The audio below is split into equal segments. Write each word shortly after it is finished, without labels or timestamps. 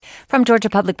From Georgia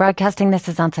Public Broadcasting, this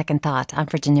is On Second Thought. I'm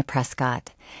Virginia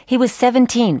Prescott. He was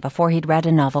 17 before he'd read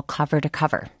a novel cover to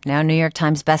cover. Now New York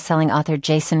Times bestselling author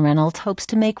Jason Reynolds hopes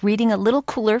to make reading a little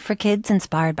cooler for kids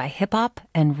inspired by hip-hop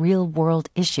and real-world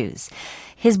issues.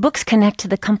 His books connect to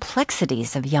the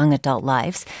complexities of young adult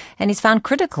lives, and he's found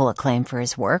critical acclaim for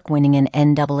his work, winning an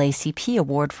NAACP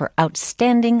award for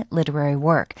outstanding literary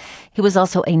work. He was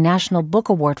also a National Book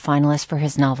Award finalist for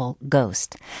his novel,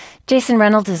 Ghost. Jason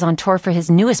Reynolds is on tour for his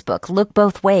newest book, Look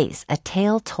Both Ways, A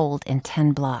Tale Told in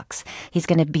 10 Blocks. He's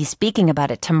going to be speaking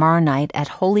about it tomorrow night at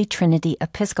Holy Trinity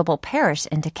Episcopal Parish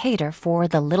in Decatur for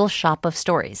the Little Shop of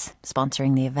Stories,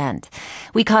 sponsoring the event.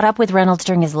 We caught up with Reynolds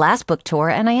during his last book tour,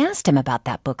 and I asked him about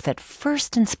that book that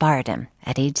first inspired him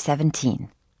at age 17.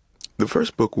 The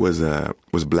first book was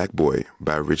Black Boy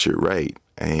by Richard Wright,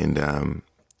 and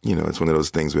it's one of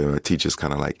those things where a teacher's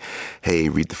kind of like, hey,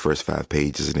 read the first 5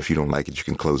 pages, and if you don't like it, you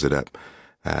can close it up.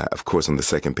 Of course, on the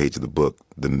second page of the book,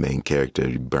 the main character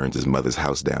burns his mother's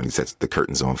house down. He sets the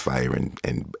curtains on fire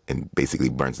and basically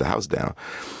burns the house down.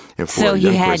 And for so a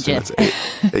young he had person,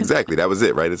 you. Exactly, that was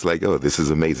it, right? It's like, oh, this is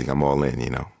amazing. I'm all in,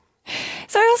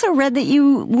 So I also read that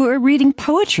you were reading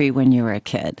poetry when you were a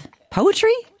kid.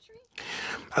 Poetry?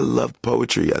 I loved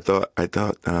poetry. I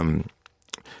thought.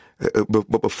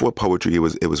 But before poetry, it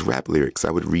was rap lyrics. I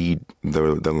would read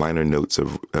the liner notes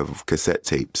of cassette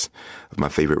tapes of my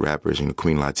favorite rappers,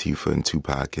 Queen Latifah and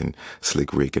Tupac and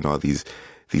Slick Rick and all these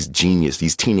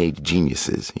teenage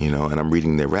geniuses, and I'm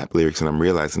reading their rap lyrics and I'm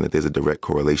realizing that there's a direct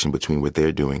correlation between what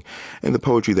they're doing and the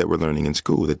poetry that we're learning in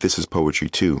school, that this is poetry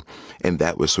too. And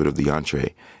that was sort of the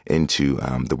entree into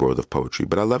the world of poetry.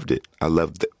 But I loved it. I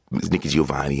loved Nikki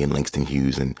Giovanni and Langston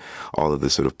Hughes and all of the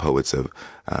sort of poets of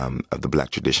the Black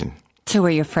tradition. So were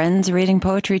your friends reading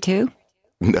poetry too?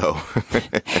 No.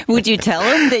 Would you tell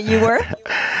them that you were?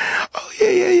 Oh,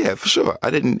 yeah, for sure. I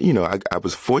didn't, I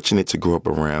was fortunate to grow up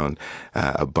around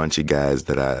a bunch of guys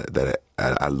that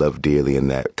I love dearly and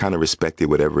that kind of respected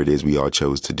whatever it is we all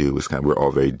chose to do. We're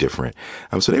all very different.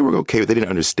 So they were okay, but they didn't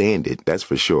understand it, that's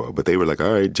for sure. But they were like,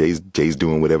 all right, Jay's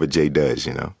doing whatever Jay does,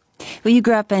 Well, you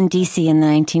grew up in D.C. in the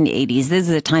 1980s. This is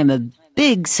a time of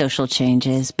big social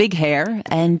changes, big hair,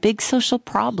 and big social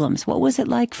problems. What was it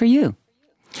like for you?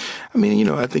 I mean,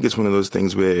 I think it's one of those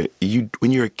things where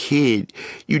when you're a kid,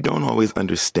 you don't always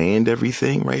understand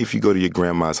everything, right? If you go to your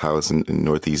grandma's house in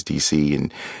Northeast D.C.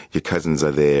 and your cousins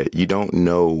are there, you don't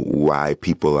know why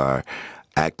people are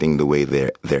acting the way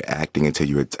they're acting until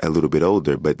you're a little bit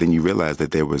older. But then you realize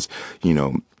that there was,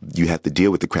 you have to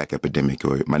deal with the crack epidemic,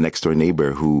 or my next door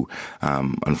neighbor who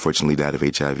unfortunately died of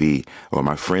HIV, or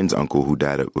my friend's uncle who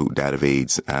died of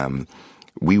AIDS.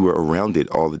 We were around it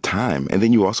all the time. And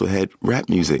then you also had rap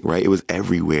music, right? It was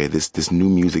everywhere. This new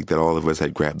music that all of us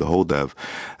had grabbed the hold of.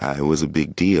 It was a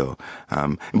big deal.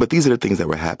 But these are the things that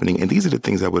were happening. And these are the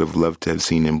things I would have loved to have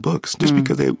seen in books just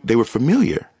because they were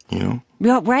familiar,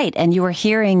 Well, right. And you were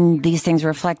hearing these things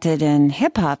reflected in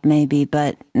hip hop maybe,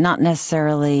 but not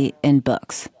necessarily in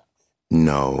books.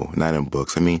 No, not in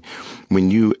books. I mean,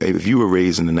 if you were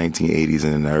raised in the 1980s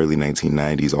and in the early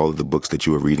 1990s, all of the books that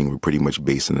you were reading were pretty much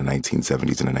based in the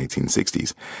 1970s and the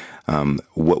 1960s.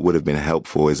 What would have been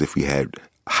helpful is if we had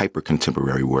hyper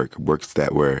contemporary works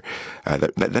that were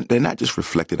that not just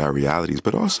reflected our realities,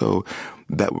 but also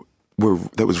that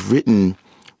was written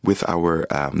with our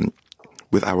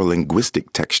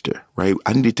linguistic texture, right?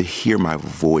 I needed to hear my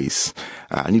voice.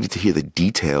 I needed to hear the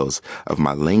details of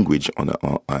my language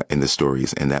in the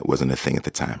stories, and that wasn't a thing at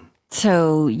the time.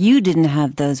 So you didn't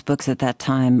have those books at that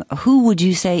time. Who would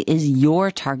you say is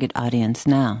your target audience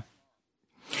now?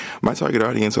 My target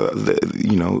audience,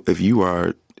 if you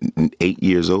are 8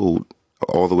 years old,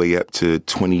 all the way up to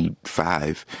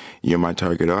 25, you're my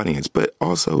target audience. But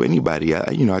also anybody,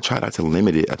 I try not to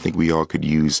limit it. I think we all could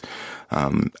use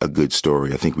a good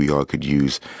story. I think we all could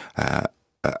use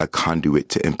a conduit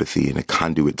to empathy and a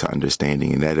conduit to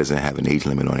understanding, and that doesn't have an age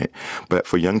limit on it. But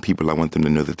for young people, I want them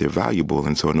to know that they're valuable.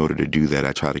 And so in order to do that,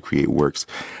 I try to create works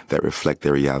that reflect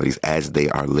their realities as they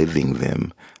are living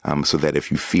them, so that if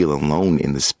you feel alone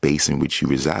in the space in which you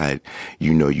reside,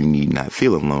 you need not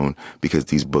feel alone, because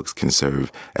these books can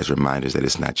serve as reminders that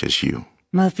it's not just you.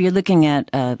 Well, if you're looking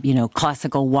at,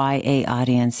 classical YA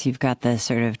audience, you've got the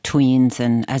sort of tweens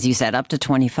and, as you said, up to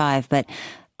 25, but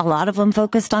a lot of them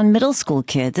focused on middle school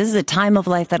kids. This is a time of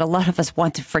life that a lot of us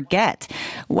want to forget.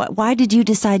 Why did you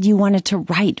decide you wanted to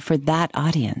write for that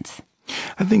audience?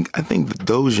 I think that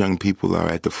those young people are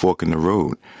at the fork in the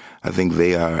road. I think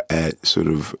they are at sort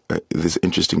of this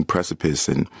interesting precipice,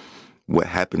 and what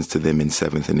happens to them in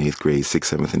 7th and 8th grade,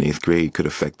 6th, 7th, and 8th grade could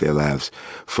affect their lives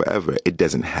forever. It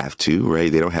doesn't have to,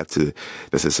 right? They don't have to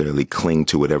necessarily cling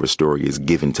to whatever story is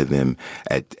given to them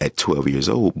at 12 years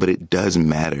old, but it does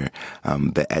matter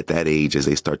that at that age, as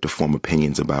they start to form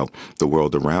opinions about the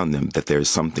world around them, that there's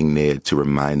something there to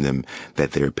remind them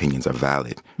that their opinions are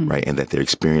valid, right? And that their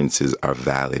experiences are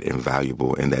valid and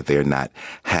valuable, and that they're not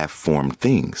half-formed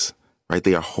things, right?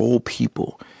 They are whole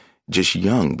people. Just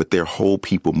young, but they're whole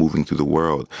people moving through the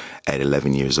world at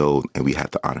 11 years old, and we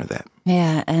have to honor that.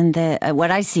 Yeah, and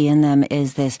what I see in them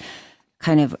is this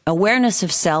kind of awareness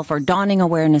of self, or dawning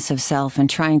awareness of self, and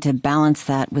trying to balance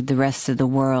that with the rest of the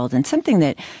world. And something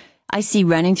that I see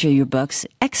running through your books,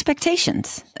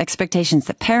 expectations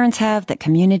that parents have, that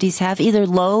communities have, either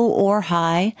low or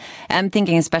high. I'm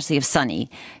thinking especially of Sonny,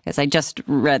 because I just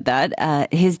read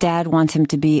that. His dad wants him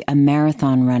to be a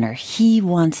marathon runner. He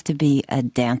wants to be a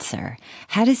dancer.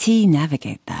 How does he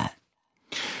navigate that?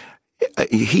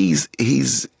 His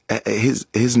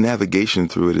navigation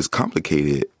through it is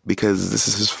complicated because this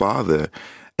is his father.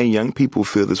 And young people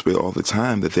feel this way all the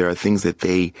time, that there are things that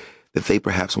they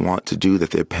perhaps want to do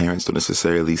that their parents don't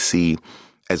necessarily see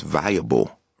as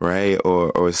viable, right?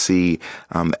 Or see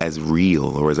as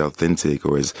real or as authentic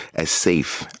or as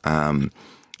safe. And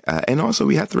also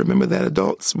we have to remember that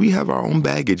adults, we have our own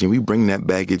baggage, and we bring that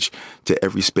baggage to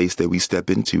every space that we step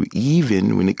into,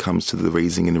 even when it comes to the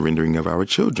raising and the rendering of our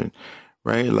children.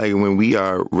 Right? Like when we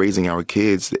are raising our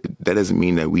kids, that doesn't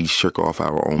mean that we shirk off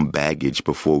our own baggage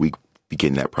before we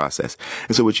begin that process.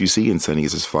 And so what you see in Sonny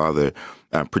is his father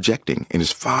projecting, and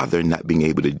his father not being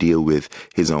able to deal with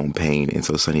his own pain. And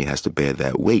so Sonny has to bear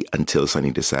that weight until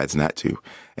Sonny decides not to.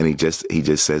 And he just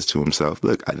says to himself,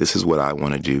 look, this is what I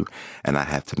want to do, and I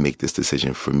have to make this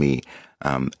decision for me.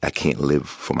 I can't live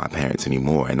for my parents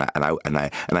anymore. And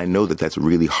I know that that's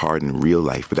really hard in real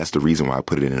life, but that's the reason why I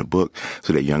put it in a book,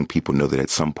 so that young people know that at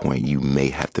some point you may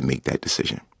have to make that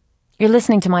decision. You're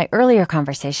listening to my earlier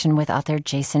conversation with author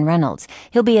Jason Reynolds.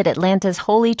 He'll be at Atlanta's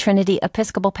Holy Trinity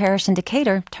Episcopal Parish in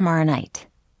Decatur tomorrow night.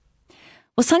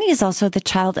 Well, Sonny is also the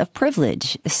child of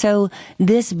privilege. So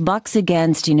this bucks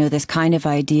against, this kind of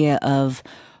idea of,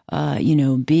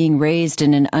 being raised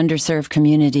in an underserved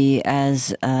community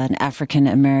as an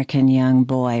African-American young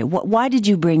boy. Why did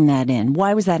you bring that in?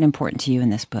 Why was that important to you in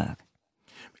this book?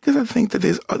 Because I think that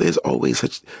there's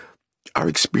always our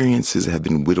experiences have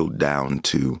been whittled down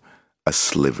to a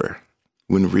sliver,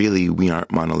 when really we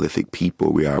aren't monolithic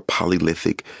people. We are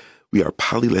polylithic. We are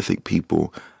polylithic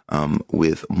people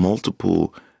with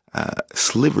multiple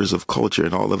slivers of culture,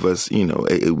 and all of us,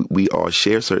 we all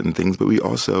share certain things, but we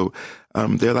also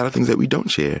there are a lot of things that we don't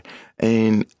share.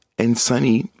 And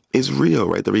Sonny is real,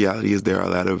 right? The reality is there are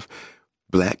a lot of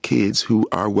Black kids who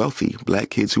are wealthy, Black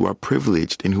kids who are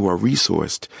privileged and who are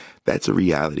resourced. That's a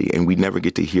reality, and we never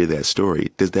get to hear that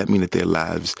story. Does that mean that their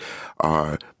lives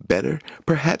are better?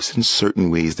 Perhaps in certain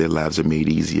ways their lives are made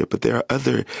easier, but there are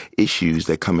other issues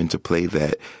that come into play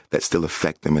that still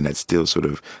affect them and that still sort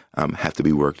of have to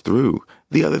be worked through.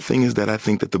 The other thing is that I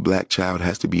think that the Black child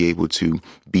has to be able to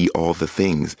be all the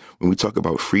things. When we talk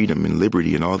about freedom and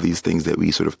liberty and all these things that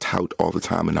we sort of tout all the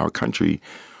time in our country,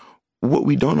 what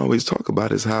we don't always talk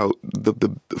about is how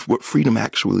what freedom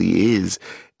actually is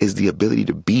the ability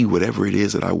to be whatever it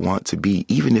is that I want to be,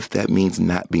 even if that means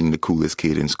not being the coolest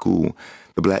kid in school.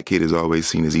 The Black kid is always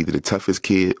seen as either the toughest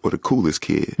kid or the coolest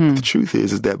kid. The truth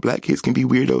is that Black kids can be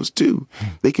weirdos too.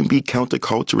 They can be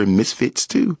counterculture and misfits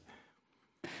too.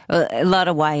 A lot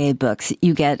of YA books,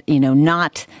 you get,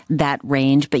 not that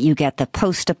range, but you get the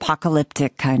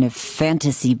post-apocalyptic kind of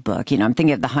fantasy book. I'm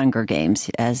thinking of The Hunger Games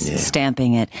as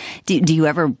stamping it. Do you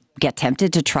ever get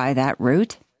tempted to try that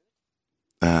route?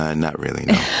 Not really,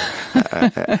 no.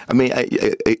 I mean,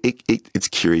 it's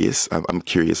curious. I'm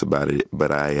curious about it,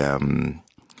 but I don't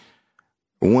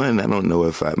know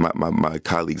if my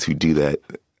colleagues who do that,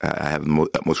 I have the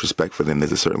utmost respect for them.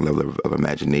 There's a certain level of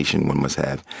imagination one must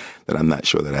have that I'm not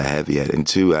sure that I have yet. And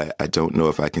two, I don't know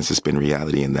if I can suspend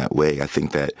reality in that way. I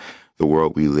think that the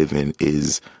world we live in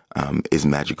is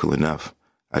magical enough.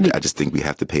 I just think we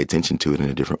have to pay attention to it in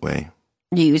a different way.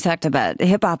 You talked about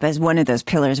hip hop as one of those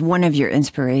pillars, one of your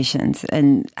inspirations.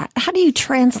 And how do you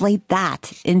translate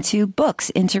that into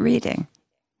books, into reading?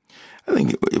 I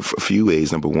think a few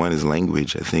ways. Number one is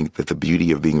language. I think that the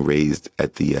beauty of being raised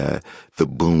at the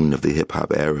boon of the hip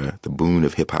hop era, the boon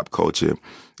of hip hop culture,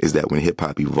 is that when hip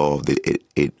hop evolved,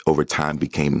 it over time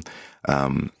became,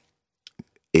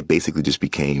 it basically just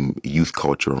became youth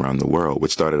culture around the world,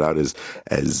 which started out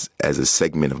as a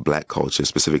segment of Black culture,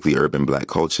 specifically urban Black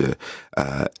culture,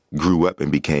 grew up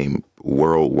and became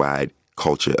worldwide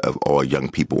culture of all young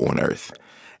people on earth.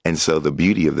 And so the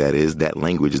beauty of that is that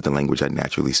language is the language I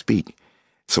naturally speak.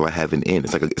 So I have an in.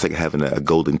 It's like having a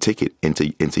golden ticket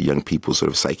into young people's sort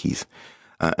of psyches.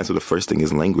 And so the first thing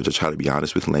is language. I try to be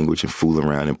honest with language and fool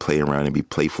around and play around and be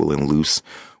playful and loose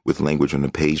with language on the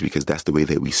page, because that's the way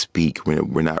that we speak.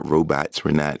 We're not robots.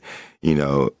 We're not,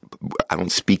 I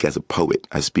don't speak as a poet.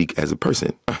 I speak as a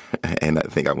person. And I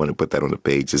think I want to put that on the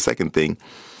page. The second thing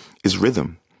is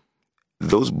rhythm.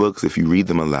 Those books, if you read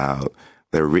them aloud,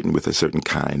 they're written with a certain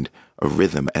kind of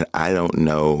rhythm. And I don't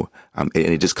know, and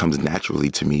it just comes naturally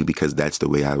to me because that's the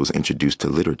way I was introduced to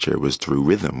literature, was through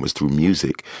rhythm, was through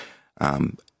music.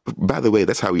 By the way,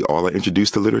 that's how we all are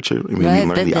introduced to literature. I mean, right,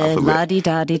 we learn the alphabet.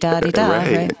 La-di-da-di-da-di-da.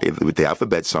 Right, with the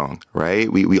alphabet song,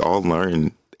 right? We all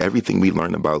learn everything we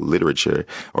learn about literature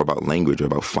or about language or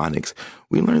about phonics.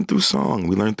 We learn through song,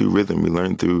 we learn through rhythm, we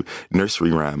learn through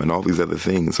nursery rhyme and all these other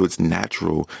things. So it's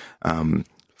natural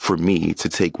for me to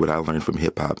take what I learned from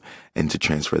hip hop and to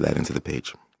transfer that into the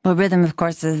page. Well, rhythm, of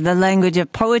course, is the language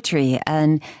of poetry.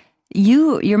 And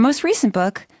your most recent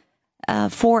book,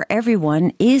 For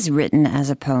Everyone, is written as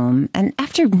a poem. And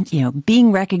after,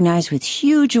 being recognized with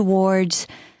huge awards,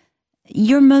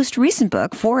 your most recent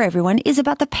book, For Everyone, is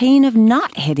about the pain of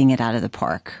not hitting it out of the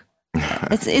park.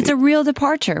 It's a real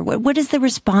departure. What has the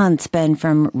response been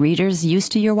from readers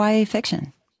used to your YA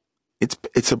fiction?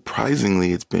 It's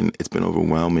surprisingly, it's been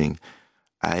overwhelming.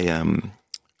 I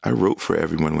wrote For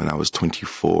Everyone when I was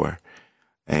 24,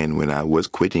 and when I was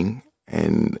quitting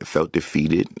and felt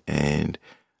defeated and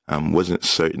wasn't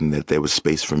certain that there was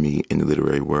space for me in the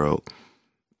literary world.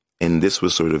 And this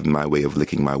was sort of my way of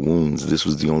licking my wounds. This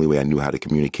was the only way I knew how to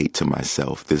communicate to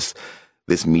myself. This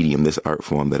medium, this art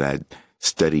form that I'd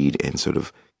studied and sort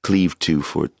of cleaved to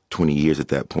for 20 years at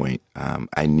that point,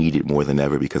 I needed more than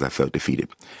ever because I felt defeated.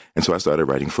 And so I started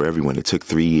writing For Everyone. It took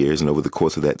 3 years, and over the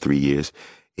course of that 3 years,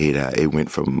 it went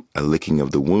from a licking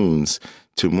of the wounds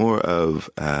to more of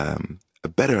a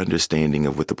better understanding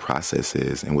of what the process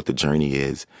is and what the journey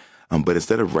is. But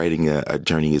instead of writing a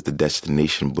journey is the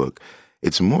destination book,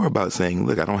 it's more about saying,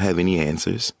 look, I don't have any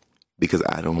answers because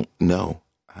I don't know.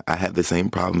 I have the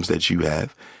same problems that you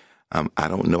have. I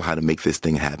don't know how to make this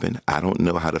thing happen. I don't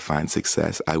know how to find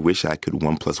success. I wish I could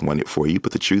 1 + 1 it for you.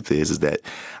 But the truth is that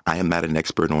I am not an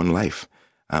expert on life.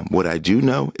 What I do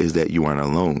know is that you aren't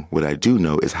alone. What I do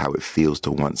know is how it feels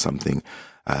to want something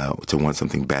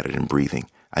better than breathing.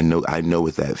 I know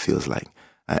what that feels like.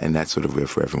 And that's sort of where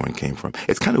For Everyone came from.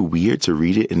 It's kind of weird to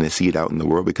read it and to see it out in the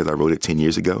world because I wrote it 10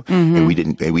 years ago and we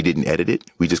didn't edit it.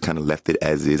 We just kind of left it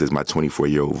as is, as my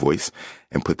 24-year-old voice,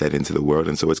 and put that into the world.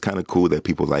 And so it's kind of cool that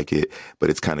people like it, but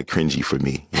it's kind of cringy for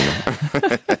me.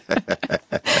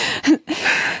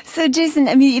 So, Jason,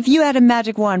 I mean, if you had a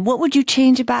magic wand, what would you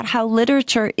change about how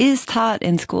literature is taught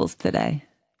in schools today?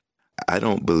 I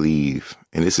don't believe,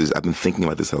 and I've been thinking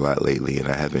about this a lot lately,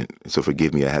 and so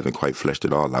forgive me, I haven't quite fleshed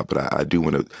it all out, but I do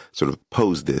want to sort of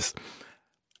pose this.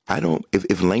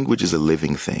 If language is a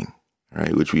living thing,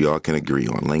 right, which we all can agree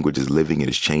on, language is living, it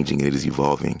is changing, it is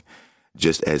evolving,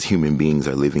 just as human beings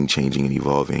are living, changing, and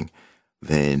evolving,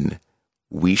 then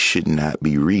we should not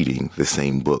be reading the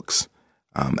same books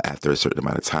after a certain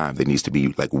amount of time. There needs to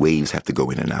be, like, waves have to go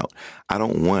in and out. I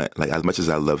don't want, like, as much as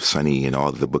I love Sunny and all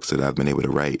of the books that I've been able to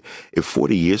write, if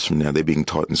 40 years from now they're being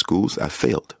taught in schools, I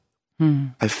failed.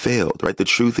 I failed, right? The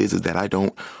truth is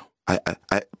that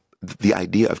the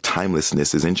idea of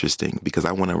timelessness is interesting because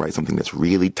I want to write something that's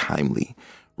really timely,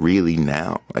 really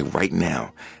now, like right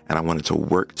now. And I want it to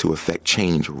work to affect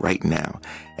change right now.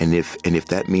 And if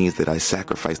that means that I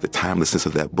sacrifice the timelessness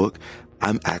of that book,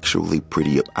 I'm actually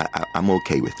I'm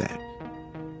okay with that.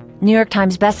 New York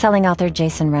Times bestselling author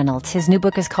Jason Reynolds. His new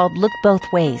book is called Look Both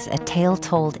Ways, A Tale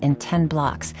Told in 10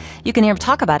 Blocks. You can hear him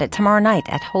talk about it tomorrow night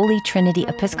at Holy Trinity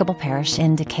Episcopal Parish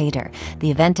in Decatur. The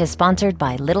event is sponsored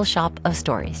by Little Shop of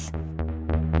Stories.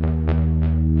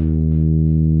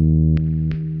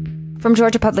 From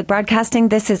Georgia Public Broadcasting,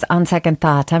 this is On Second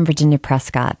Thought. I'm Virginia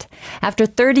Prescott. After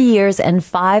 30 years and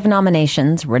 5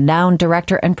 nominations, renowned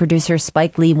director and producer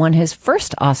Spike Lee won his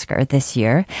first Oscar this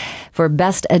year for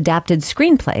Best Adapted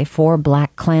Screenplay for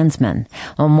BlacKkKlansman.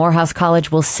 Well, Morehouse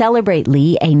College will celebrate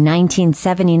Lee, a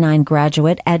 1979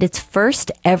 graduate, at its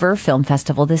first ever film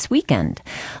festival this weekend.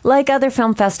 Like other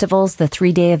film festivals, the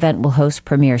 3-day event will host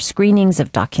premiere screenings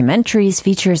of documentaries,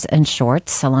 features, and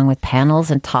shorts, along with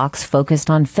panels and talks focused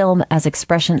on film as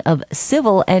expression of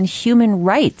civil and human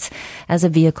rights as a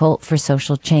vehicle for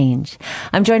social change.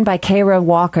 I'm joined by Kara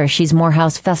Walker. She's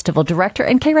Morehouse Festival Director.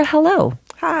 And Kara, hello.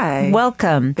 Hi.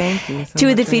 Welcome. Thank you. Two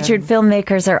of the featured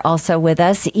filmmakers are also with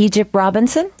us. Egypt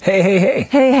Robinson. Hey.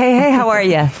 Hey. How are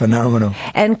you? Phenomenal.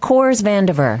 And Kors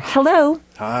Vandiver. Hello.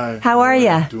 Hi. How are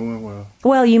you? Doing well.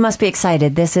 Well, you must be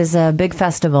excited. This is a big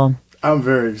festival. I'm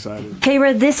very excited.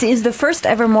 Kara, this is the first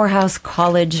ever Morehouse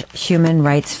College Human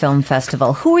Rights Film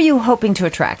Festival. Who are you hoping to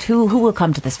attract? Who will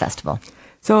come to this festival?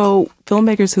 So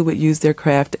filmmakers who would use their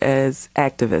craft as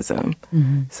activism.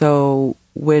 Mm-hmm. So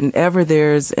whenever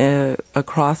there's a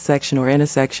cross-section or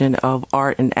intersection of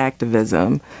art and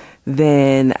activism,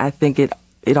 then I think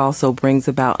it also brings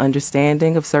about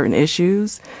understanding of certain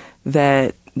issues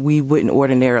that we wouldn't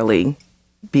ordinarily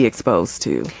be exposed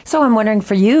to. So I'm wondering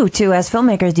for you, too, as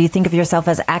filmmakers, do you think of yourself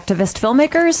as activist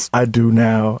filmmakers? I do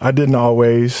now. I didn't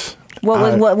always.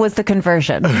 What was the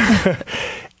conversion?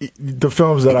 The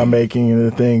films that I'm making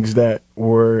and the things that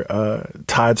were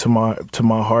tied to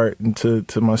my heart and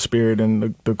to my spirit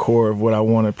and the core of what I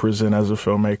want to present as a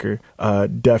filmmaker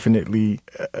definitely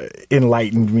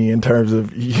enlightened me in terms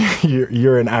of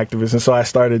you're an activist. And so I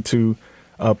started to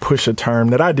push a term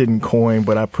that I didn't coin,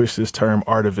 but I pushed this term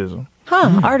artivism.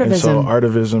 Artivism. And so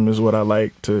artivism is what I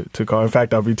like to call. In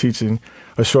fact, I'll be teaching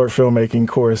a short filmmaking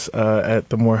course at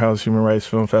the Morehouse Human Rights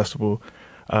Film Festival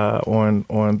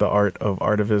on the art of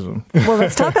artivism. Well,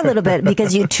 let's talk a little bit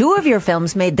because two of your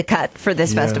films made the cut for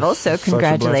this festival, so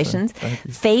congratulations.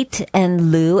 Fate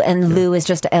and Lou, and Lou is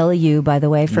just L-U, by the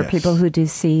way, for people who do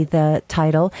see the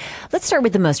title. Let's start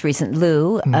with the most recent,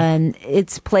 Lou.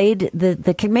 It's played,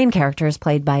 the main character is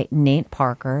played by Nate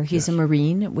Parker. He's a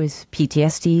Marine with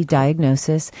PTSD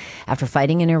diagnosis after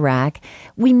fighting in Iraq.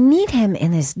 We meet him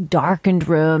in this darkened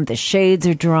room. The shades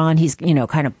are drawn. He's,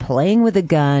 kind of playing with a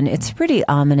gun. It's pretty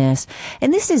ominous.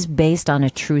 And this is based on a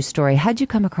true story. How'd you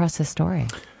come across this story?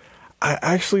 I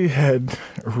actually had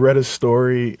read a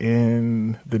story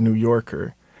in The New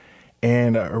Yorker,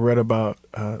 and I read about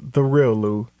the real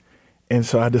Lou. And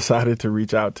so I decided to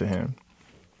reach out to him.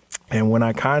 And when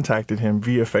I contacted him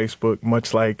via Facebook,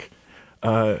 much like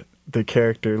the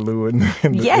character Lou in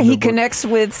he connects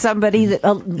with somebody that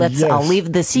I'll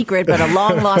leave the secret, but a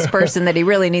long lost person that he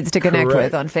really needs to connect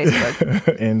with on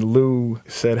Facebook. And Lou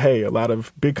said, "Hey, a lot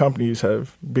of big companies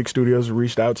big studios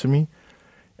reached out to me.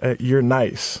 You're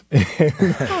nice."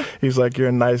 He's like, "You're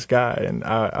a nice guy, and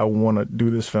I want to do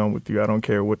this film with you. I don't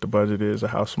care what the budget is or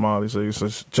how small." He's like,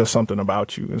 "It's just something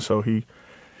about you." And so he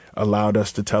allowed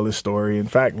us to tell his story. In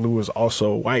fact, Lou is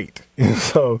also white.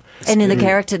 And in the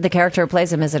character who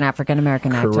plays him is an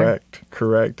African-American actor.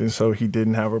 Correct. And so he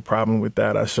didn't have a problem with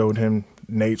that. I showed him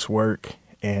Nate's work.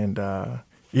 And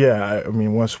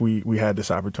once we had this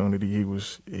opportunity,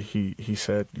 he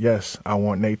said, "Yes, I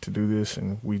want Nate to do this."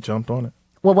 And we jumped on it.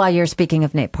 Well, while you're speaking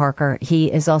of Nate Parker,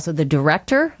 he is also the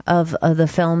director of the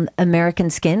film American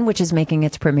Skin, which is making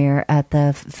its premiere at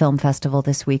the film festival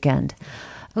this weekend.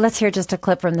 Let's hear just a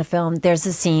clip from the film. There's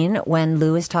a scene when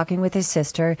Lou is talking with his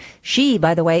sister. She,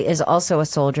 by the way, is also a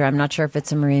soldier. I'm not sure if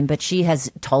it's a Marine, but she has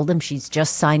told him she's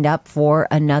just signed up for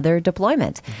another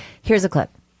deployment. Here's a clip.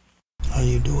 How do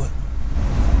you do it?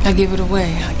 I give it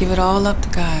away. I give it all up to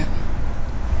God.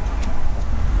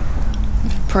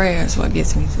 Prayer is what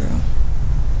gets me through.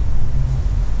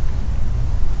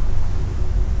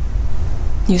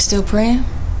 You still praying?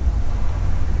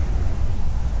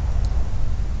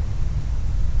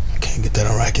 Can't get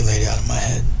that Iraqi lady out of my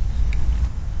head.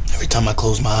 Every time I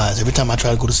close my eyes, every time I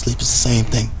try to go to sleep, it's the same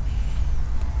thing.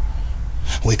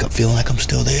 I wake up feeling like I'm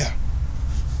still there.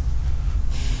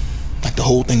 Like the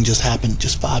whole thing just happened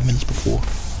just 5 minutes before.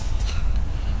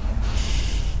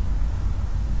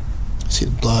 I see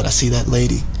the blood, I see that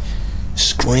lady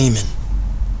screaming,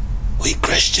 "We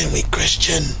Christian, we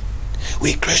Christian,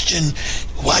 we Christian,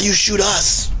 why you shoot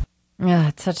us?" Yeah,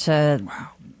 it's such a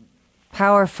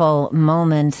powerful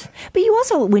moment. But you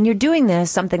also, when you're doing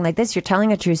something like this, you're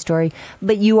telling a true story,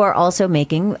 but you are also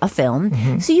making a film.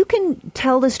 Mm-hmm. So you can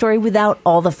tell the story without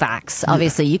all the facts.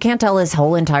 Obviously, you can't tell his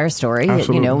whole entire story.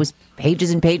 Absolutely. It was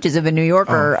pages and pages of a New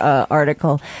Yorker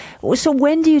article. So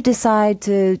when do you decide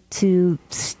to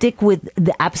stick with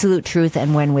the absolute truth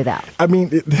and when without? I mean,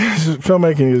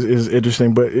 filmmaking is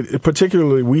interesting, but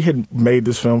particularly we had made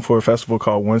this film for a festival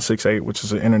called 168, which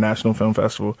is an international film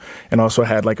festival, and also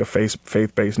had like a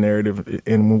faith-based narrative.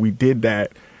 And when we did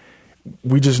that,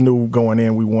 we just knew going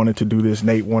in we wanted to do this.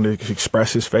 Nate wanted to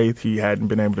express his faith. He hadn't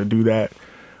been able to do that.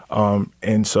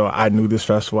 And so I knew this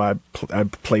festival. I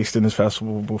placed in this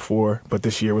festival before, but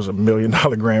this year was $1 million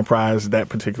grand prize that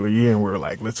particular year. And we were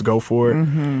like, let's go for it.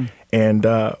 Mm-hmm.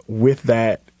 And with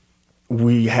that,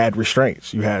 we had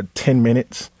restraints. You had 10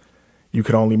 minutes. You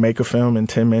could only make a film in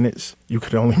 10 minutes. You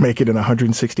could only make it in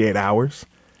 168 hours.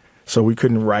 So we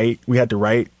couldn't write. We had to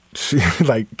write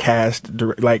cast,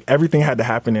 like everything had to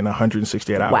happen in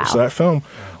 168 hours. Wow. So that film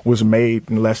was made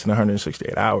in less than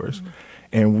 168 hours.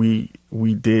 And we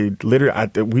did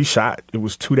literally, we shot, it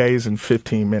was 2 days and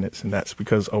 15 minutes. And that's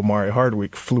because Omari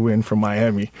Hardwick flew in from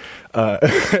Miami on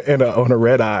a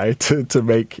red eye to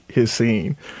make his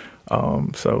scene.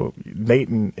 So Nate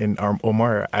and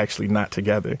Omar are actually not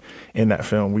together in that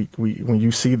film. We when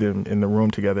you see them in the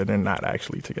room together, they're not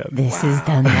actually together. This is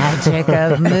the magic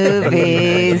of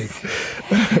movies.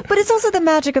 But it's also the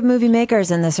magic of movie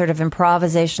makers and the sort of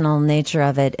improvisational nature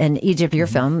of it. And Egypt, your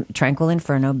film, Tranquil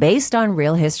Inferno, based on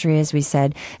real history, as we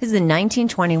said, is the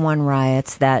 1921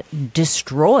 riots that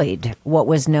destroyed what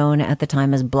was known at the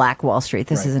time as Black Wall Street.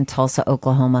 This is in Tulsa,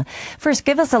 Oklahoma. First,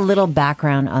 give us a little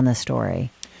background on the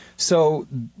story. So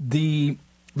the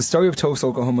story of Tulsa,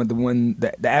 Oklahoma,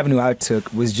 the avenue I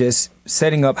took was just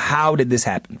setting up how did this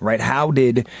happen, right? How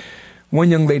did one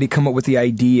young lady come up with the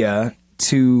idea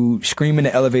to scream in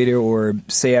the elevator or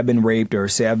say I've been raped or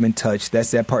say I've been touched?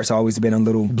 That part's always been a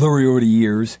little blurry over the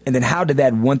years. And then how did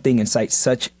that one thing incite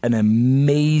such an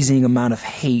amazing amount of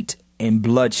hate and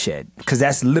bloodshed? Because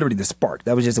that's literally the spark.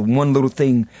 That was just one little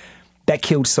thing that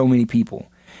killed so many people.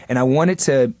 And I wanted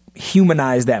to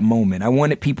humanize that moment. I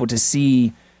wanted people to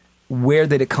see where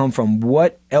did it come from?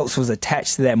 What else was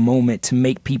attached to that moment to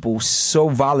make people so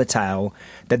volatile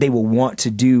that they would want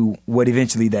to do what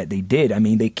eventually that they did? I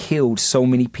mean, they killed so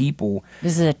many people.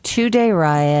 This is a 2-day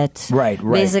riot. Right.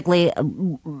 Basically,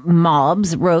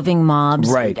 roving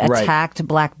mobs, attacked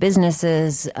black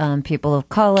businesses, people of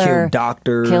color. Killed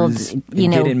doctors. It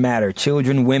didn't matter.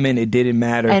 Children, women, it didn't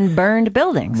matter. And burned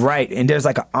buildings. Right. And there's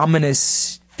like an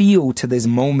ominous feel to this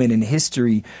moment in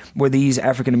history where these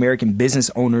African-American business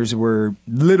owners were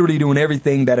literally doing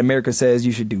everything that America says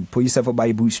you should do. Pull yourself up by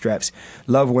your bootstraps,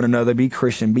 love one another, be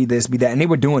Christian, be this, be that. And they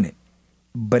were doing it.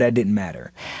 But that didn't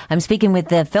matter. I'm speaking with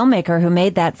the filmmaker who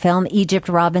made that film, Egypt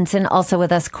Robinson. Also with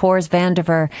us, Cors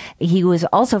Vandiver. He was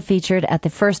also featured at the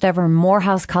first ever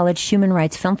Morehouse College Human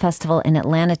Rights Film Festival in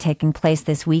Atlanta, taking place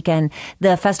this weekend.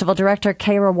 The festival director,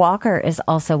 Kara Walker, is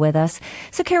also with us.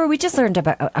 So, Kara, we just learned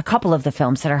about a couple of the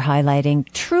films that are highlighting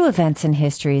true events and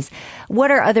histories. What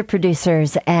are other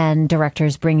producers and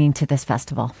directors bringing to this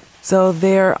festival? So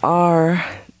there are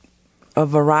a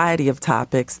variety of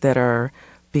topics that are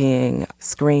being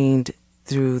screened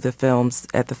through the films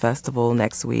at the festival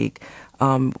next week,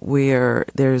 where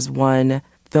there's one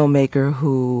filmmaker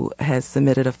who has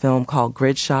submitted a film called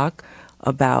Grid Shock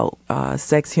about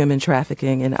sex human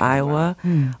trafficking in Iowa.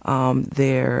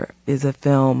 There is a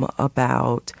film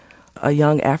about a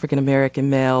young African-American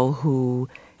male who,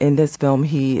 in this film,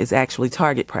 he is actually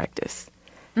target practice.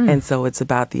 And so it's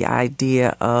about the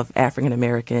idea of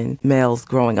African-American males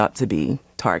growing up to be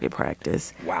target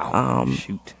practice. Wow.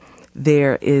 Shoot.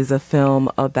 There is a film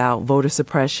about voter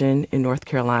suppression in North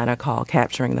Carolina called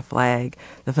Capturing the Flag.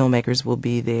 The filmmakers will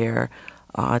be there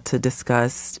to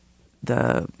discuss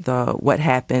the what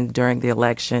happened during the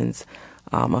elections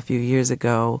a few years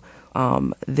ago.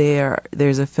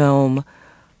 There's a film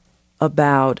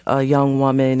about a young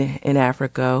woman in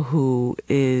Africa who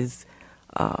is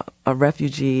a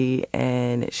refugee,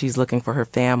 and she's looking for her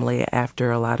family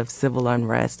after a lot of civil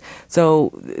unrest.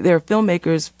 So there are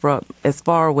filmmakers from as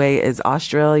far away as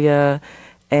Australia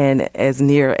and as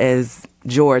near as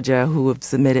Georgia who have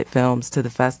submitted films to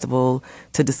the festival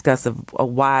to discuss a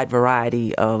wide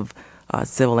variety of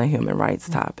civil and human rights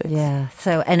topics. Yeah.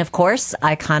 So, and of course,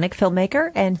 iconic filmmaker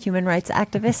and human rights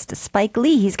activist Spike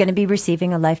Lee. He's going to be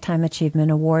receiving a Lifetime Achievement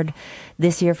Award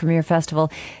this year from your festival.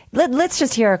 Let's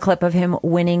just hear a clip of him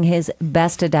winning his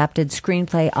Best Adapted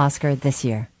Screenplay Oscar this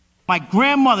year. My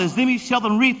grandmother, Zimmy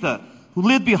Sheldon Retha, who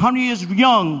lived to be 100 years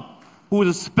young, who was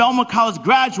a Spelman College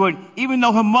graduate, even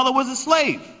though her mother was a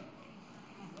slave.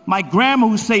 My grandma,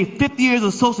 who saved 50 years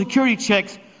of Social Security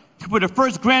checks to put her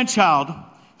first grandchild.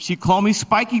 She called me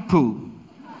Spiky Poo.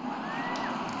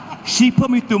 She put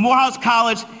me through Morehouse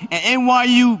College and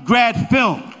NYU grad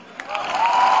film.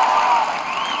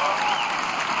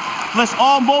 Let's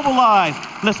all mobilize.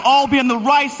 Let's all be on the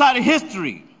right side of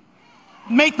history.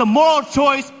 Make the moral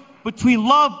choice between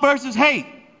love versus hate.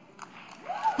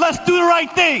 Let's do the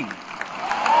right thing.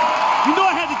 You know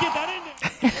I had to get that in there.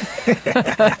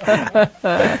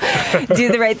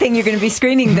 Do the Right Thing. You're going to be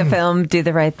screening the film Do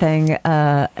the Right Thing.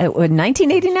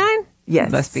 1989?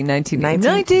 Yes. Must be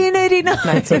 1989.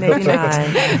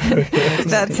 1989.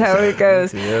 That's how it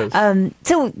goes. Yes.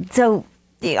 So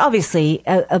obviously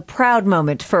a proud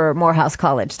moment for Morehouse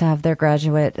College to have their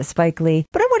graduate, Spike Lee.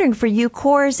 But I'm wondering for you,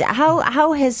 Kors,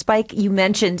 how has Spike, you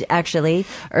mentioned actually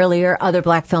earlier, other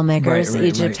black filmmakers,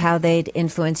 Egypt, how they'd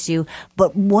influenced you.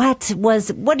 But what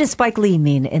does Spike Lee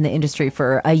mean in the industry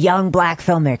for a young black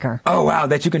filmmaker? Oh, wow,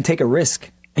 that you can take a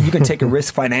risk. And you can take a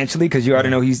risk financially because you already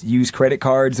know he's used credit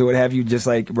cards or what have you, just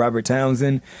like Robert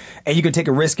Townsend. And you can take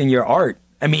a risk in your art.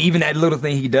 I mean, even that little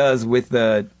thing he does with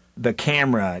the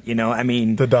camera, you know, I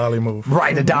mean... The dolly move.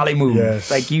 Right, the dolly move.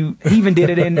 Yes. Like he even did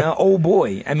it in Old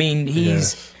Boy. I mean,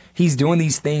 he's doing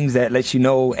these things that let you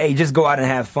know, hey, just go out and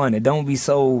have fun. And don't be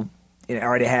so,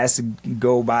 or it has to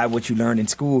go by what you learned in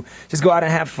school. Just go out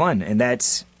and have fun. And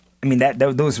that's, I mean,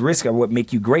 those risks are what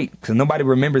make you great. Because nobody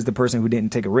remembers the person who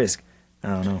didn't take a risk. I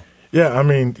don't know. Yeah, I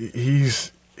mean,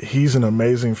 he's an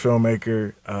amazing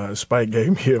filmmaker. Spike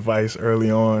gave me advice early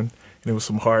on. And it was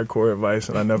some hardcore advice,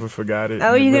 and I never forgot it. Oh,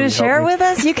 are you going to share it with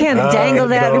us? You can't dangle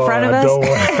that in front of us?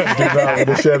 I do not want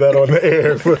to share that on the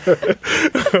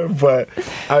air. But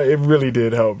it really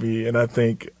did help me. And I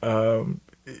think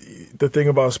the thing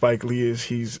about Spike Lee is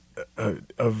he's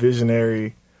a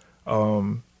visionary.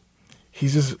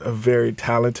 He's just a very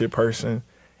talented person.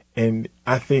 And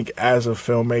I think as a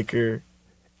filmmaker,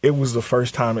 it was the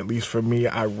first time, at least for me,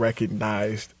 I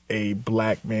recognized a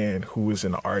black man who was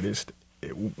an artist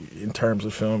in terms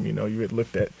of film. You know, you had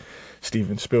looked at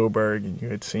Steven Spielberg and you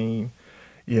had seen,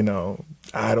 you know,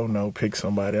 I don't know, pick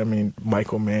somebody. I mean,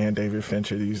 Michael Mann, David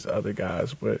Fincher, these other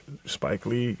guys, but Spike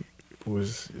Lee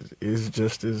is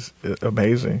just as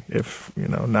amazing, if, you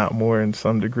know, not more in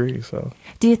some degree. So,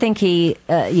 do you think he,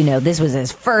 this was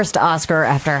his first Oscar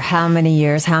after how many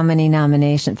years, how many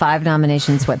nominations, 5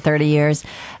 nominations, 30 years,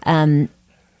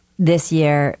 this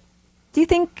year. Do you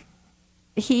think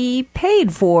he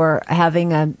paid for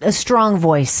having a strong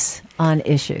voice on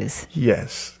issues?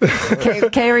 Yes.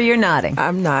 Kara, you're nodding.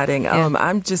 I'm nodding. Yeah.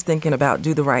 I'm just thinking about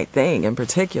Do the Right Thing in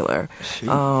particular.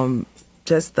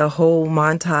 Just the whole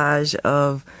montage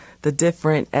of the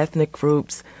different ethnic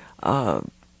groups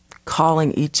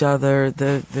calling each other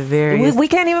the various... We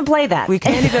can't even play that. We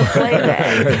can't even play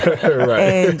that. Right.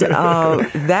 And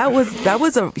that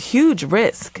was a huge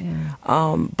risk.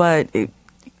 Yeah. But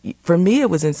for me, it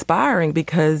was inspiring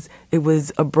because it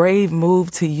was a brave move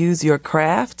to use your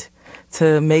craft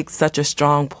to make such a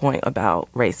strong point about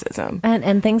racism.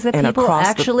 And things that people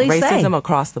actually say. Racism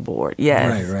across the board,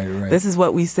 yes. Right. This is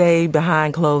what we say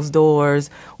behind closed doors,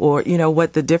 or, you know,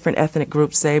 what the different ethnic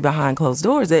groups say behind closed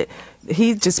doors.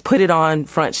 He just put it on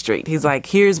Front Street. He's like,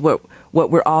 here's what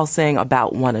we're all saying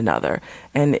about one another.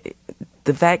 And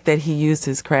the fact that he used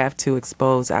his craft to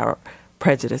expose our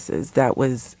prejudices,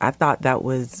 I thought that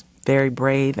was very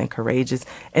brave and courageous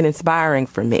and inspiring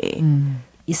for me. Mm.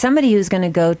 Somebody who's going to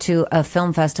go to a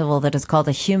film festival that is called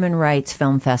a Human Rights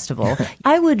Film Festival,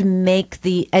 I would make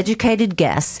the educated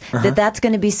guess that that's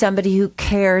going to be somebody who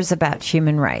cares about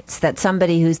human rights, that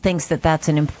somebody who thinks that that's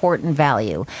an important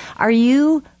value. Are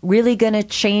you really going to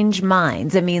change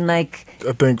minds? I mean, like...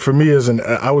 I think for me,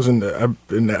 I've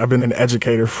been an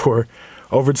educator for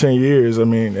over 10 years. I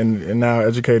mean, and now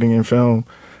educating in film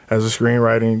as a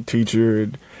screenwriting teacher.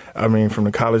 I mean, from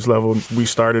the college level, we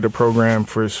started a program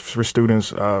for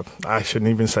students. I shouldn't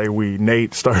even say we.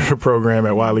 Nate started a program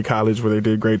at Wiley College where they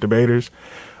did Great Debaters.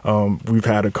 We've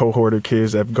had a cohort of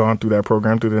kids that have gone through that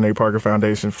program through the Nate Parker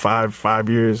Foundation. Five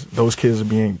years. Those kids are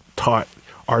being taught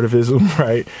artivism,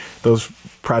 right? Those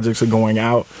projects are going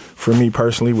out. For me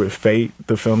personally, with Fate,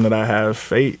 the film that I have,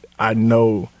 Fate, I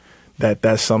know that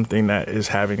that's something that is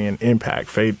having an impact.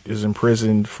 Fate is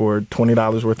imprisoned for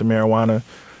 $20 worth of marijuana.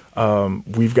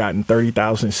 We've gotten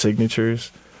 30,000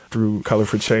 signatures through Color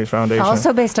for Change Foundation.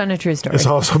 Also based on a true story. It's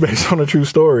also based on a true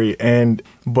story.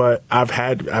 But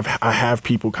I have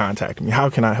people contact me. How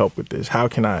can I help with this? How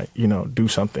can I, do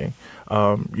something?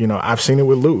 I've seen it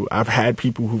with Lou. I've had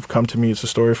people who've come to me. It's a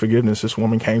story of forgiveness. This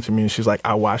woman came to me and she's like,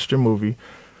 I watched your movie.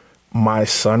 My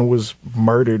son was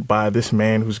murdered by this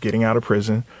man who's getting out of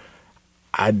prison.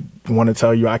 I want to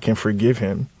tell you I can forgive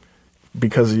him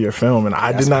because of your film. And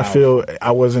I did not feel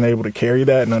I wasn't able to carry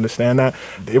that and understand that.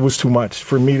 It was too much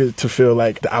for me to feel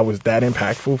like I was that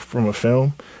impactful from a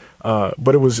film.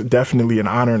 But it was definitely an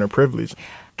honor and a privilege.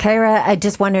 Kyra, I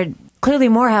just wondered, clearly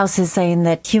Morehouse is saying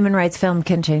that human rights film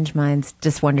can change minds.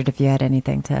 Just wondered if you had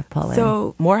anything to pull in.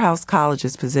 So Morehouse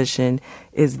College's position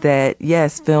is that,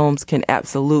 yes, films can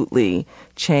absolutely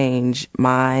change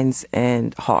minds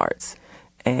and hearts.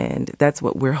 And that's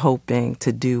what we're hoping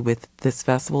to do with this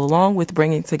festival, along with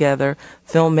bringing together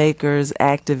filmmakers,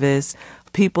 activists,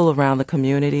 people around the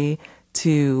community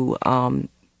to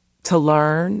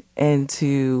learn and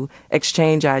to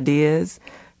exchange ideas,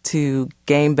 to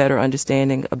gain better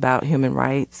understanding about human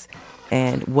rights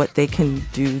and what they can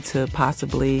do to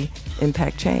possibly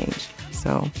impact change.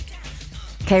 So,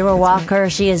 Kara Walker,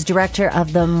 she is director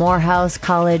of the Morehouse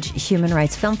College Human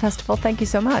Rights Film Festival. Thank you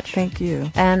so much. Thank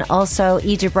you. And also,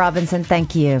 Egypt Robinson,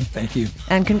 thank you. Thank you.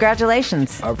 And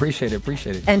congratulations. I appreciate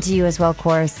it. And to you as well,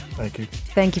 Kors. Thank you.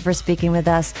 Thank you for speaking with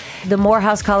us. The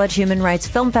Morehouse College Human Rights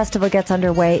Film Festival gets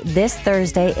underway this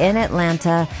Thursday in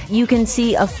Atlanta. You can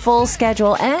see a full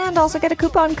schedule and also get a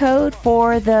coupon code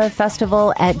for the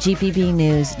festival at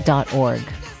gpbnews.org.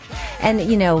 And,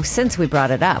 you know, since we brought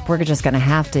it up, we're just going to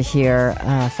have to hear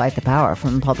Fight the Power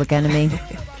from Public Enemy.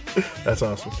 That's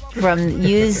awesome. From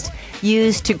used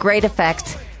to great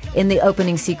effect in the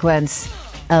opening sequence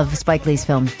of Spike Lee's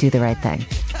film, Do the Right Thing.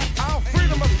 Our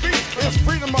freedom of speech is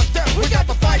freedom of death. We got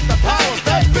to fight the powers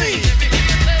that be.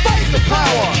 Fight the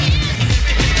power.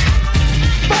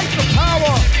 Fight the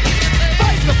power.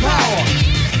 Fight the power.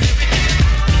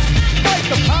 Fight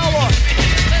the power.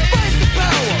 Fight the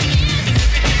power.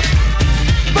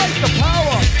 Fight the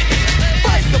power.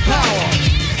 Fight the power.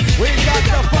 We got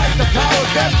to fight the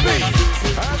powers that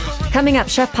be. Coming up,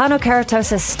 Chef Pano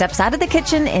Karatosis steps out of the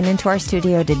kitchen and into our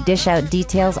studio to dish out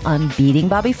details on beating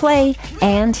Bobby Flay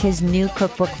and his new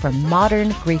cookbook for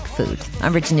modern Greek food.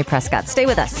 I'm Virginia Prescott. Stay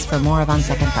with us for more of On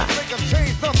Second Thought. We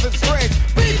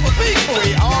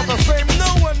are the same.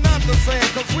 No, we're not the same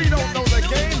because we don't know the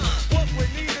game. What we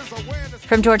need is awareness.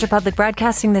 From Georgia Public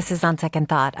Broadcasting, this is On Second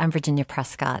Thought. I'm Virginia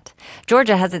Prescott.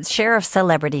 Georgia has its share of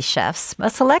celebrity chefs. A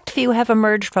select few have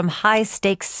emerged from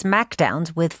high-stakes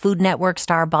smackdowns with Food Network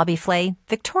star Bobby Flay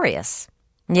victorious.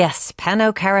 Yes,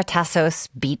 Pano Karatasos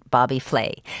beat Bobby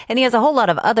Flay. And he has a whole lot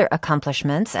of other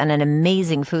accomplishments and an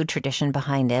amazing food tradition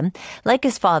behind him. Like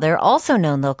his father, also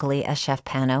known locally as Chef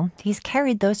Pano, he's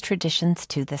carried those traditions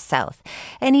to the South.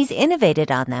 And he's innovated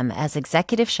on them as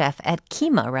executive chef at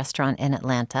Kima restaurant in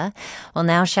Atlanta. Well,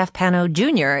 now Chef Pano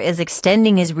Jr. is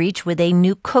extending his reach with a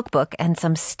new cookbook and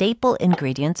some staple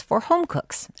ingredients for home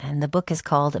cooks. And the book is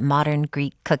called Modern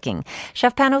Greek Cooking.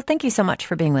 Chef Pano, thank you so much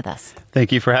for being with us.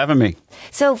 Thank you for having me.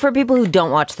 So for people who don't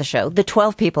watch the show, the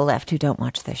 12 people left who don't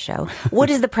watch this show,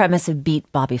 what is the premise of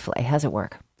Beat Bobby Flay? How's it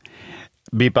work?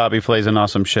 Beat Bobby Flay is an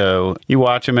awesome show. You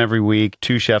watch them every week.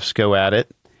 Two chefs go at it.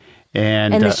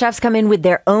 And the chefs come in with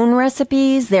their own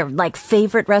recipes, their like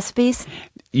favorite recipes?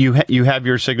 You have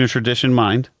your signature dish in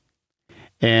mind.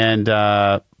 And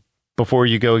before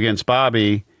you go against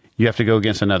Bobby, you have to go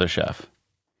against another chef.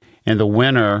 And the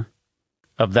winner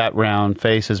of that round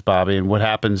faces Bobby. And what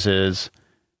happens is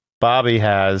Bobby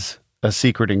has a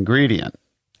secret ingredient.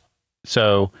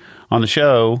 So on the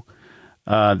show,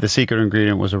 the secret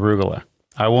ingredient was arugula.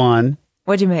 I won.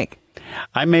 What'd you make?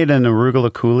 I made an arugula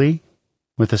coulis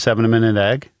with a 7-minute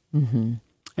egg. Mm-hmm.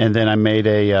 And then I made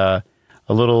a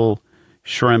little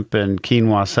shrimp and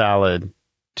quinoa salad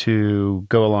to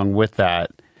go along with that.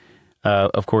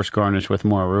 Of course, garnished with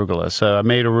more arugula. So I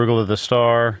made arugula the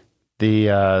star.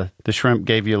 The shrimp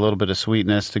gave you a little bit of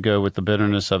sweetness to go with the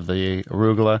bitterness of the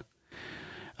arugula.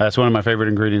 That's one of my favorite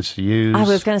ingredients to use. I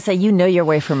was going to say, you know your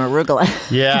way from arugula.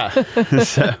 Yeah.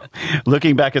 So,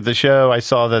 looking back at the show, I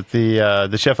saw that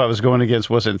the chef I was going against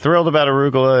wasn't thrilled about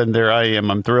arugula, and there I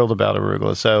am. I'm thrilled about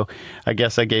arugula. So I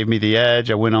guess that gave me the edge.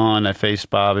 I went on, I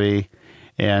faced Bobby,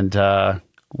 and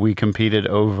we competed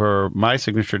over my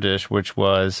signature dish, which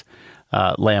was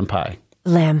lamb pie.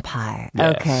 Lamb pie.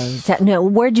 Yes. Okay. So, no,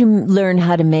 where'd you learn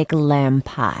how to make lamb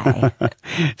pie?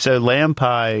 So lamb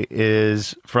pie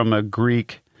is from a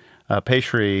Greek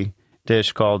pastry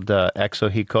dish called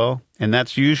exohiko, and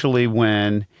that's usually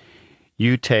when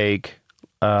you take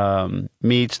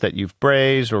meats that you've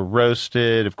braised or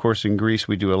roasted. Of course, in Greece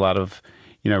we do a lot of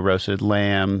roasted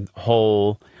lamb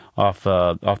whole off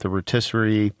the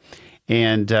rotisserie,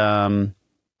 and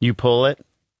you pull it,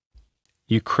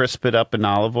 you crisp it up in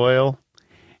olive oil,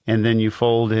 and then you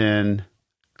fold in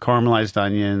caramelized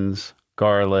onions,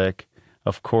 garlic,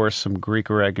 of course, some Greek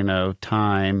oregano,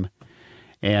 thyme,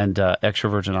 and extra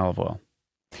virgin olive oil.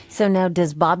 So now,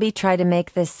 does Bobby try to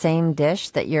make this same dish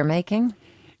that you're making?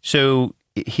 So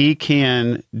he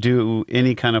can do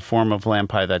any kind of form of lamb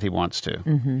pie that he wants to.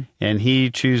 Mm-hmm. And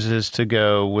he chooses to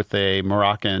go with a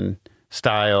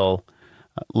Moroccan-style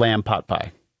lamb pot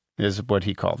pie, is what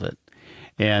he called it.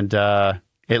 And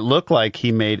it looked like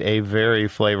he made a very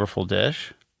flavorful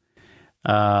dish.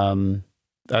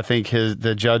 I think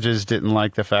the judges didn't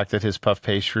like the fact that his puff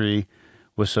pastry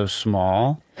was so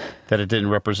small that it didn't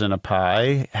represent a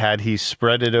pie. Had he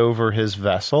spread it over his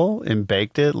vessel and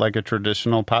baked it like a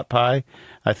traditional pot pie,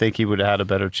 I think he would have had a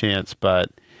better chance.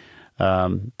 But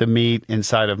the meat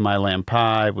inside of my lamb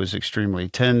pie was extremely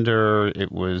tender.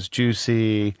 It was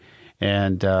juicy.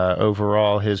 And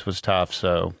overall, his was tough.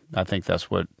 So I think that's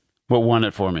what won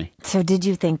it for me. So did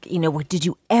you think, did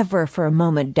you ever for a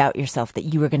moment doubt yourself that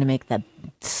you were going to make the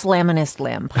slamminest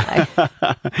lamb pie?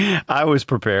 I was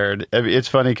prepared. I mean, it's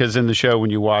funny because in the show, when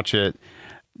you watch it,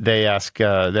 they ask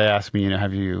me,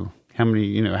 how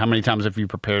many times have you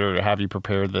prepared it, or have you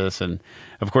prepared this? And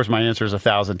of course, my answer is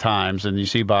 1,000 times. And you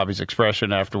see Bobby's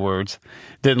expression afterwards.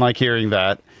 Didn't like hearing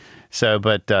that. So,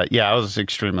 but I was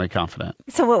extremely confident.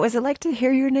 So what was it like to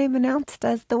hear your name announced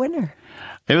as the winner?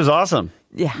 It was awesome.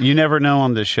 Yeah. You never know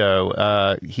on this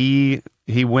show. He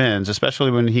wins,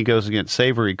 especially when he goes against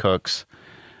savory cooks.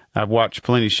 I've watched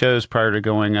plenty of shows prior to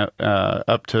going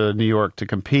up to New York to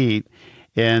compete,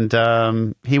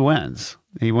 and he wins.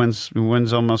 He wins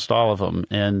almost all of them.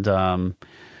 And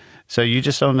so you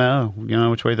just don't know,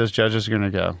 which way those judges are going to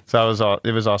go. So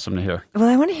it was awesome to hear. Well,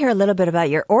 I want to hear a little bit about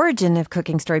your origin of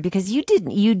cooking story, because you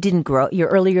didn't grow. Your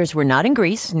early years were not in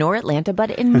Greece nor Atlanta,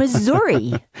 but in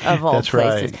Missouri, of all That's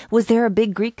places. right. Was there a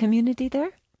big Greek community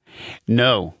there?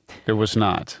 No, there was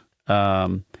not.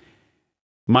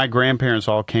 My grandparents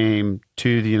all came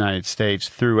to the United States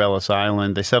through Ellis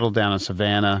Island. They settled down in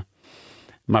Savannah.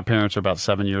 My parents are about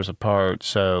 7 years apart,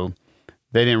 so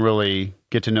they didn't really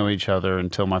get to know each other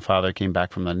until my father came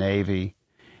back from the Navy,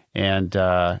 and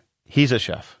he's a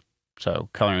chef. So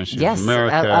Culinary Institute of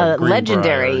America, a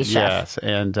legendary chef. Yes,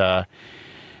 and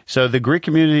so the Greek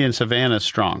community in Savannah is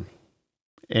strong,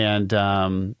 and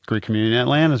Greek community in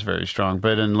Atlanta is very strong,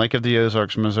 but in Lake of the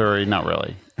Ozarks, Missouri, not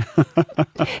really.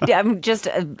 Yeah, I'm just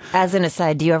as an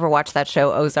aside, do you ever watch that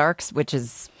show Ozarks, which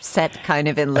is set kind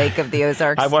of in Lake of the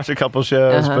Ozarks? I've watched a couple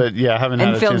shows, but I haven't had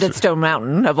a and filmed chance at Stone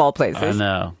Mountain, of all places. I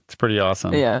know. It's pretty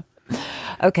awesome. Yeah.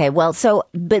 Okay, well,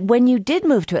 but when you did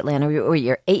move to Atlanta,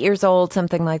 you're 8 years old,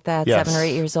 something like that, Yes. 7 or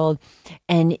 8 years old,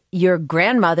 and your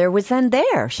grandmother was then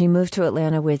there. She moved to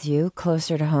Atlanta with you,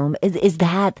 closer to home. Is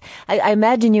that, I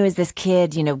imagine you as this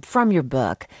kid, from your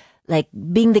book, like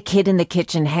being the kid in the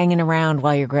kitchen, hanging around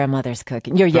while your grandmother's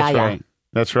cooking. Your That's yaya. right.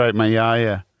 That's right, my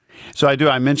yaya. So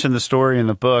I mentioned the story in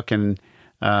the book, and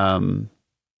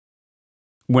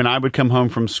when I would come home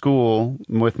from school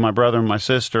with my brother and my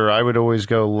sister, I would always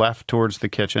go left towards the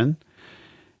kitchen.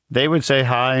 They would say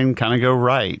hi and kind of go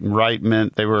right. Right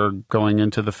meant they were going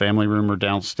into the family room or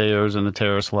downstairs in the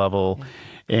terrace level. Yeah.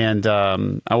 And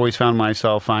I always found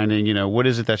myself finding, what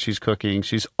is it that she's cooking?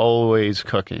 She's always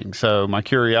cooking. So my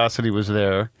curiosity was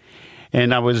there.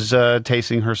 And I was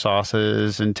tasting her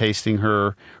sauces and tasting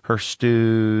her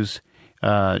stews.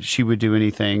 She would do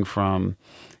anything from,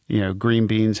 green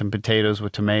beans and potatoes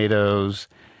with tomatoes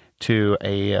to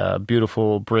a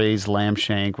beautiful braised lamb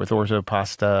shank with orzo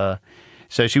pasta.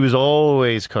 So she was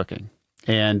always cooking.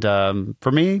 And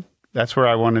for me, that's where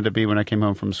I wanted to be when I came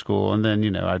home from school. And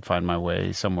then, I'd find my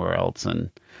way somewhere else and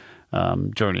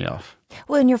journey off.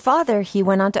 Well, and your father, he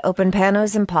went on to open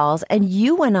Panos and Paul's, and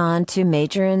you went on to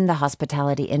major in the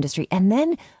hospitality industry, and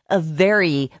then a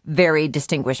very, very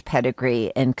distinguished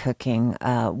pedigree in cooking,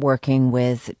 working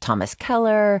with Thomas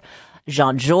Keller,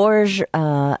 Jean-Georges,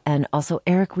 and also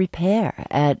Eric Ripert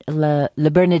at Le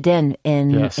Bernardin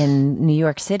in New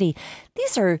York City.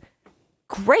 These are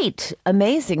great,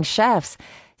 amazing chefs.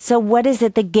 So what is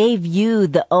it that gave you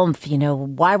the oomph?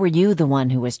 Why were you the one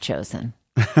who was chosen?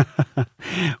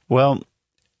 Well,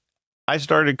 I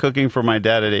started cooking for my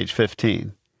dad at age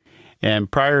 15.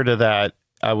 And prior to that,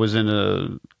 I was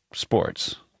into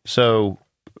sports. So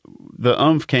the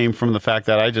oomph came from the fact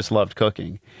that I just loved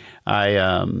cooking.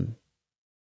 I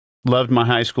loved my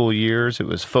high school years. It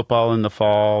was football in the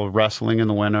fall, wrestling in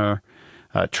the winter,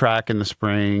 track in the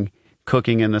spring,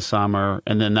 cooking in the summer,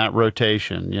 and then that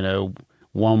rotation,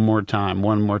 one more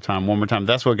time.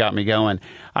 That's what got me going.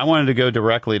 I wanted to go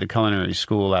directly to culinary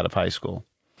school out of high school,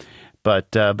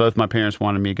 but both my parents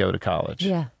wanted me to go to college.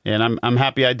 Yeah, and I'm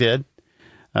happy I did.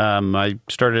 I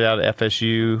started out at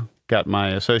FSU, got my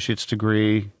associate's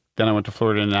degree. Then I went to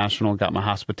Florida International, got my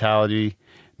hospitality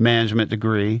management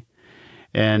degree,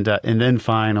 and then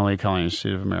finally Culinary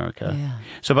Institute of America. Yeah.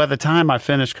 So by the time I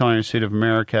finished Culinary Institute of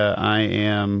America, I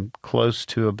am close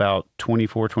to about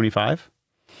 24, 25.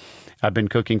 I've been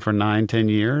cooking for 9-10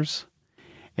 years,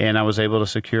 and I was able to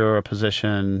secure a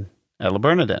position at Le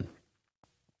Bernardin.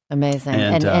 Amazing.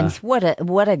 And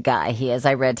what a guy he is.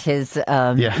 I read his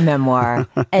memoir.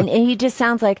 and he just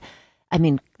sounds like,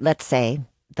 let's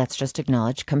just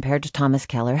acknowledge, compared to Thomas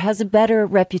Keller, has a better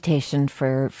reputation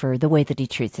for the way that he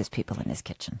treats his people in his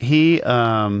kitchen. He,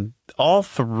 all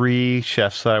three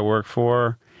chefs that I work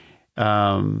for,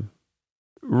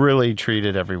 really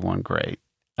treated everyone great.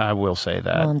 I will say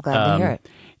that. Well, I'm glad to hear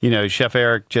it. Chef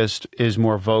Eric just is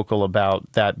more vocal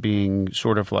about that being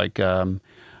sort of like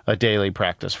a daily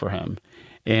practice for him.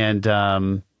 And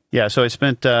so I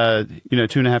spent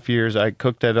 2.5 years. I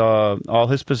cooked at all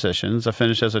his positions. I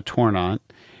finished as a tournant.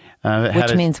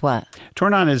 Which means what?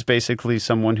 Tournant is basically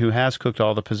someone who has cooked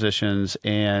all the positions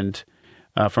and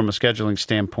from a scheduling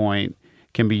standpoint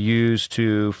can be used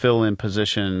to fill in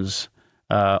positions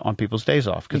on people's days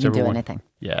off. You can do anything.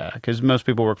 Yeah, because most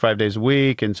people work 5 days a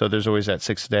week, and so there's always that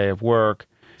sixth day of work.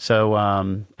 So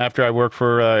after I worked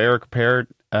for Eric Parrott,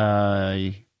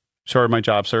 I started my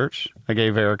job search. I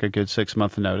gave Eric a good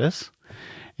 6-month notice,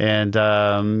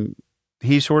 and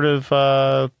he sort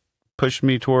of pushed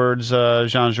me towards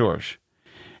Jean-Georges.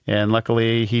 And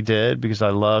luckily he did, because I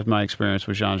loved my experience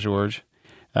with Jean-Georges.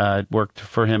 Worked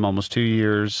for him almost 2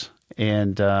 years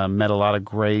and met a lot of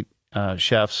great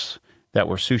chefs that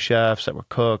were sous chefs, that were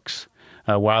cooks,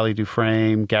 Wiley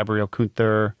Dufresne, Gabrielle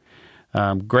Kunther,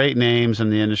 great names in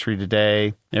the industry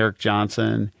today, Eric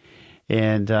Johnson,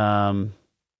 and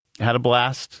had a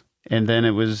blast. And then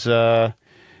it was another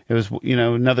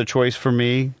choice for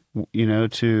me,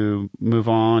 to move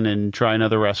on and try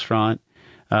another restaurant.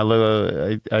 I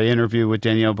interviewed with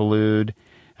Danielle Boulud.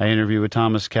 I interviewed with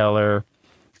Thomas Keller,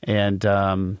 and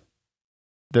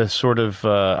the sort of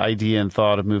idea and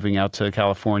thought of moving out to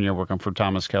California, working for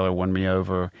Thomas Keller, won me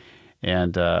over,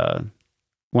 and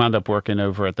wound up working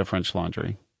over at the French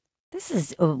Laundry. This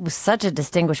is such a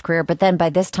distinguished career, but then by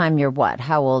this time you're what?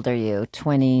 How old are you?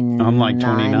 29? I'm like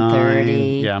 29.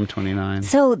 30? Yeah, I'm 29.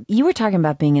 So you were talking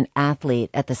about being an athlete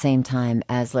at the same time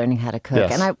as learning how to cook,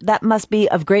 yes. and that must be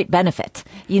of great benefit.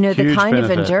 The Huge kind benefit.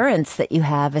 of endurance that you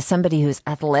have as somebody who's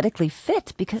athletically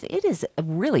fit, because it is a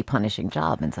really punishing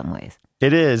job in some ways.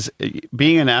 It is.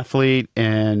 Being an athlete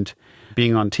and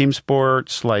being on team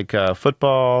sports like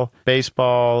football,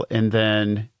 baseball, and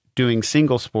then doing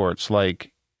single sports like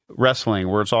wrestling,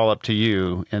 where it's all up to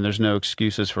you and there's no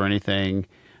excuses for anything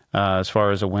as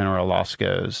far as a win or a loss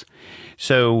goes.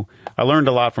 So I learned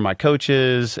a lot from my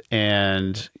coaches,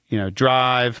 and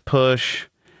drive, push.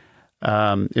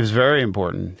 It was very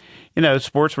important.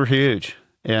 Sports were huge,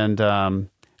 and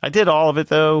I did all of it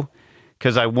though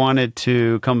because I wanted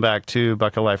to come back to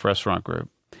Buckhead Life Restaurant Group,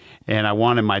 and I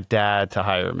wanted my dad to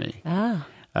hire me.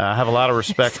 I have a lot of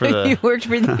respect for the... You worked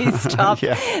for these top,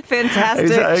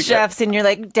 fantastic chefs, and you're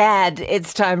like, Dad,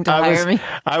 it's time to hire me.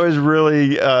 I was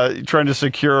really trying to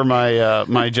secure my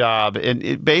my job, and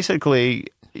it basically,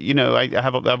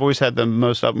 I've always had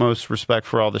the utmost respect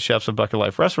for all the chefs of Buckhead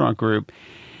Life Restaurant Group,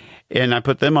 and I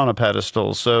put them on a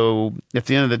pedestal. So at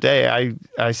the end of the day,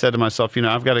 I said to myself,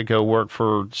 I've got to go work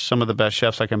for some of the best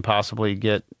chefs I can possibly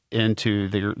get into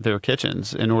their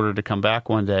kitchens in order to come back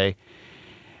one day.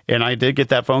 And I did get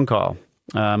that phone call.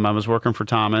 I was working for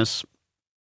Thomas,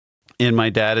 and my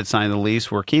dad had signed the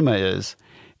lease where Kima is.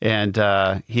 And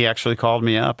he actually called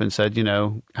me up and said,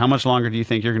 how much longer do you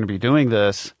think you're going to be doing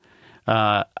this?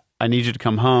 I need you to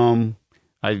come home.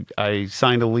 I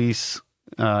signed a lease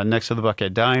next to the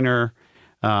Buckhead Diner,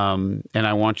 and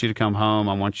I want you to come home.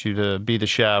 I want you to be the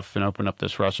chef and open up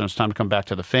this restaurant. It's time to come back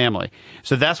to the family.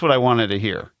 So that's what I wanted to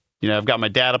hear. I've got my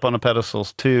dad up on the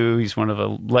pedestals too. He's one of the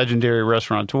legendary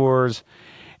restaurateurs,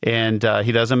 and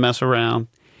he doesn't mess around.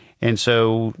 And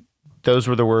so those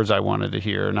were the words I wanted to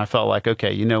hear. And I felt like,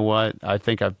 okay, you know what? I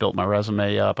think I've built my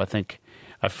resume up. I think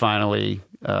I finally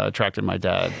attracted my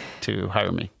dad to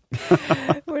hire me.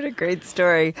 What a great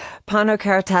story. Pano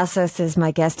Karatassos is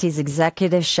my guest. He's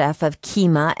executive chef of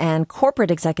Kima and corporate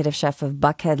executive chef of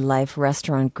Buckhead Life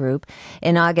Restaurant Group.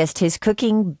 In August, his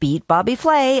cooking beat Bobby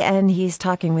Flay, and he's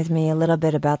talking with me a little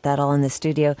bit about that all in the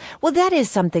studio. Well, that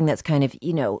is something that's kind of,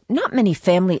 not many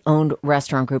family-owned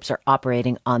restaurant groups are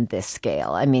operating on this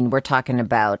scale. I mean, we're talking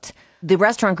about the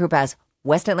restaurant group as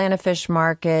West Atlanta Fish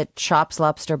Market, Chops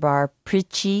Lobster Bar,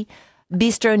 Pritchie,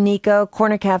 Bistro Nico,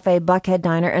 Corner Cafe, Buckhead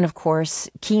Diner, and of course,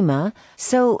 Kima.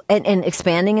 So, and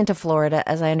expanding into Florida,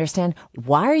 as I understand.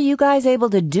 Why are you guys able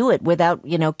to do it without,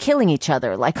 killing each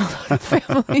other like a lot of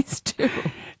families do?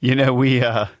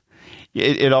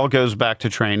 It all goes back to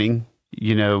training.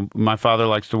 My father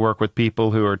likes to work with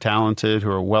people who are talented,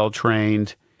 who are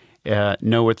well-trained,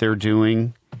 know what they're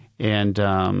doing. And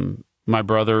my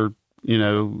brother,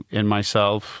 and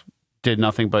myself did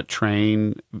nothing but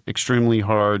train extremely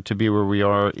hard to be where we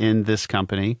are in this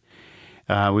company.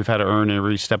 We've had to earn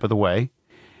every step of the way.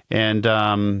 And,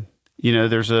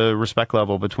 there's a respect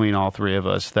level between all three of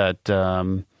us that,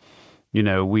 we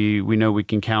know we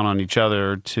can count on each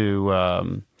other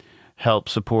to help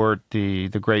support the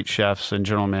great chefs and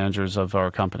general managers of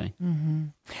our company. Mm-hmm.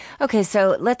 Okay,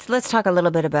 so let's talk a little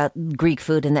bit about Greek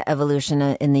food and the evolution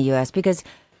in the U.S., because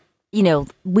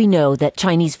we know that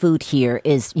Chinese food here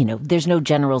is, there's no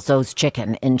General Tso's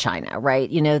chicken in China, right?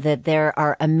 That there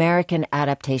are American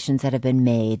adaptations that have been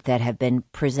made that have been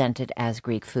presented as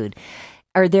Greek food.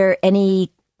 Are there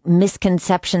any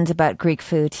misconceptions about Greek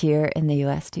food here in the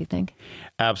U.S., do you think?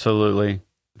 Absolutely.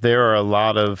 There are a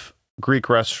lot of Greek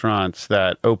restaurants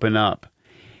that open up,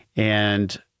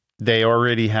 and they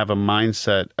already have a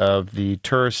mindset of the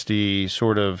touristy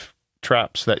sort of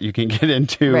traps that you can get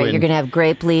into. Right, you're going to have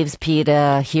grape leaves,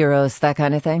 pita, heroes, that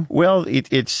kind of thing? Well,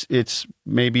 it's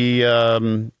maybe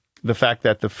the fact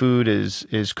that the food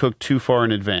is cooked too far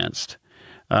in advance,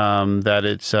 that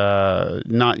it's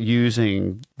not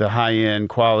using the high-end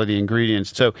quality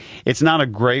ingredients. So it's not a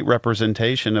great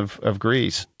representation of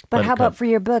Greece. But how about for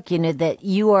your book, that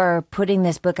you are putting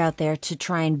this book out there to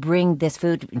try and bring this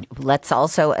food, let's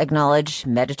also acknowledge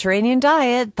Mediterranean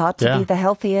diet, thought to be the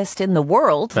healthiest in the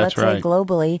world, That's let's say right.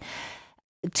 globally,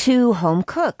 to home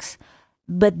cooks.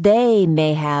 But they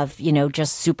may have,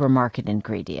 just supermarket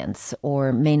ingredients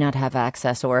or may not have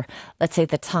access or, let's say,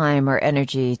 the time or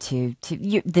energy to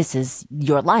this is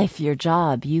your life, your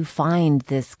job. You find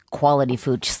this quality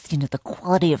food, just, the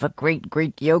quality of a great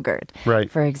Greek yogurt, right,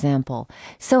 for example.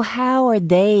 So how are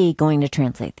they going to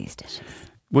translate these dishes?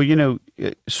 Well,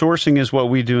 sourcing is what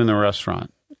we do in the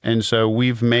restaurant. And so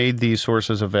we've made these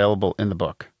sources available in the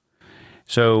book.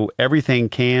 So everything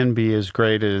can be as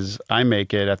great as I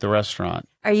make it at the restaurant.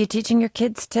 Are you teaching your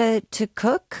kids to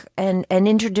cook and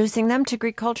introducing them to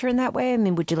Greek culture in that way? I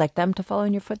mean, would you like them to follow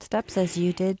in your footsteps as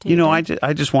you did?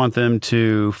 I just want them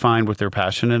to find what they're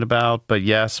passionate about. But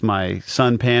yes, my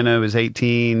son Pano is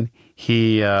 18.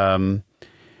 He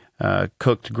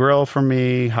cooked grill for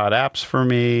me, hot apps for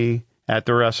me at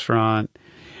the restaurant.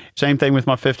 Same thing with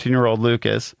my 15-year-old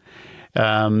Lucas.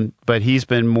 But he's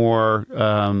been more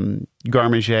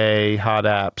garde-manger, hot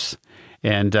apps,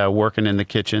 and working in the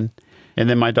kitchen. And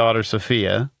then my daughter,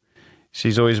 Sophia,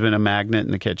 she's always been a magnet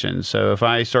in the kitchen. So if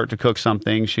I start to cook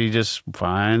something, she just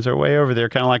finds her way over there,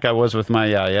 kind of like I was with my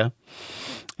Yaya,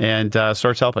 and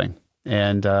starts helping.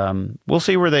 And we'll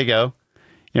see where they go.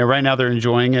 Right now they're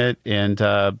enjoying it,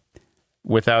 and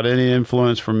without any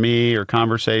influence from me or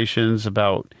conversations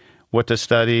about what to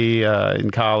study in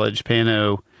college,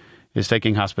 Pano is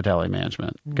taking hospitality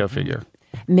management. Go figure.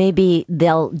 Maybe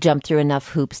they'll jump through enough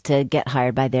hoops to get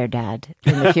hired by their dad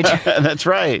in the future. That's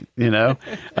right.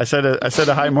 I set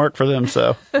a high mark for them,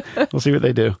 so we'll see what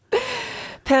they do.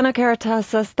 Pano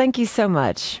Karatassos, thank you so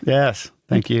much. Yes,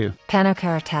 thank you. Pano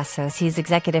Karatassos, he's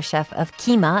executive chef of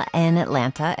Kima in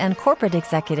Atlanta and corporate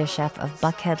executive chef of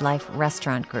Buckhead Life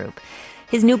Restaurant Group.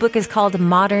 His new book is called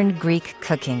Modern Greek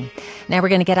Cooking. Now we're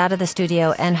going to get out of the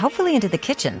studio and hopefully into the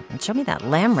kitchen and show me that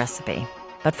lamb recipe.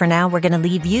 But for now, we're going to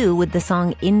leave you with the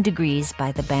song In Degrees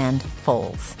by the band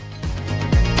Foals.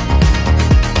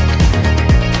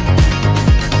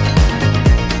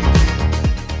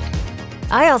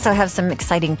 I also have some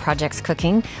exciting projects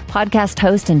cooking. Podcast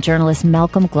host and journalist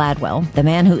Malcolm Gladwell, the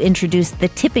man who introduced the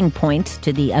tipping point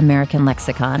to the American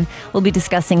lexicon, will be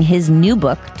discussing his new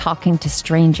book, Talking to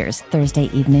Strangers, Thursday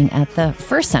evening at the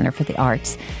First Center for the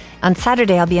Arts. On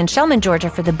Saturday, I'll be in Shellman, Georgia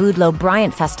for the Boudleaux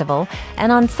Bryant Festival.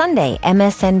 And on Sunday,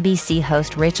 MSNBC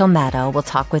host Rachel Maddow will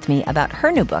talk with me about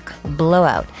her new book,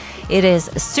 Blowout. It is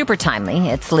super timely.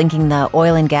 It's linking the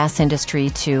oil and gas industry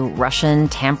to Russian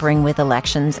tampering with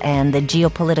elections and the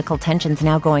geopolitical tensions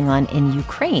now going on in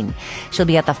Ukraine. She'll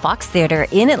be at the Fox Theater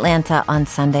in Atlanta on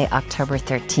Sunday, October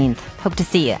 13th. Hope to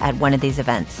see you at one of these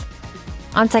events.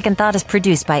 On Second Thought is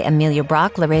produced by Amelia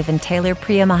Brock, LaRaven Taylor,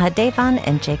 Priya Mahadevan,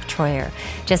 and Jake Troyer.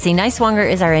 Jesse Neiswanger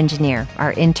is our engineer.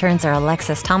 Our interns are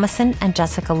Alexis Thomason and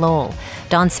Jessica Lowell.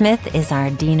 Don Smith is our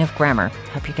Dean of Grammar.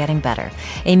 Hope you're getting better.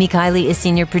 Amy Kiley is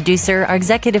senior producer. Our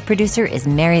executive producer is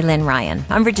Mary Lynn Ryan.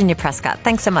 I'm Virginia Prescott.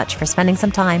 Thanks so much for spending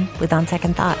some time with On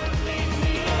Second Thought.